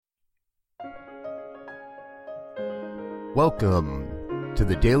Welcome to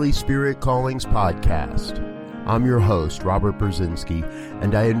the Daily Spirit Callings podcast. I'm your host, Robert Brzezinski,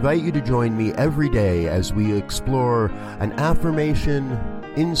 and I invite you to join me every day as we explore an affirmation,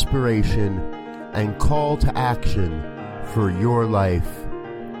 inspiration, and call to action for your life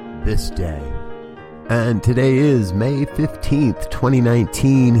this day. And today is May 15th,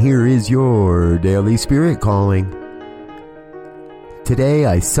 2019. Here is your Daily Spirit Calling. Today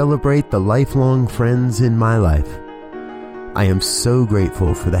I celebrate the lifelong friends in my life. I am so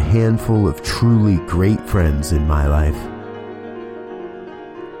grateful for the handful of truly great friends in my life.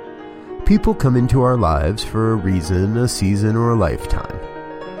 People come into our lives for a reason, a season, or a lifetime.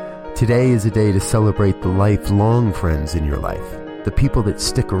 Today is a day to celebrate the lifelong friends in your life. The people that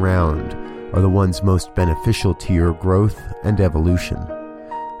stick around are the ones most beneficial to your growth and evolution.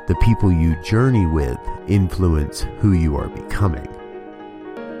 The people you journey with influence who you are becoming.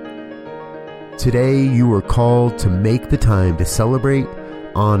 Today, you are called to make the time to celebrate,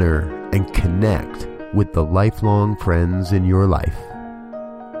 honor, and connect with the lifelong friends in your life.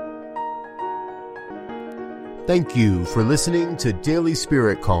 Thank you for listening to Daily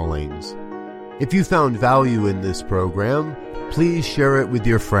Spirit Callings. If you found value in this program, please share it with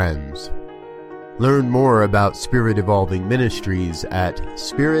your friends. Learn more about Spirit Evolving Ministries at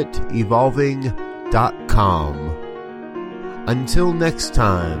spiritevolving.com. Until next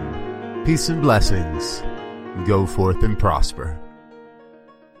time, peace and blessings. Go forth and prosper.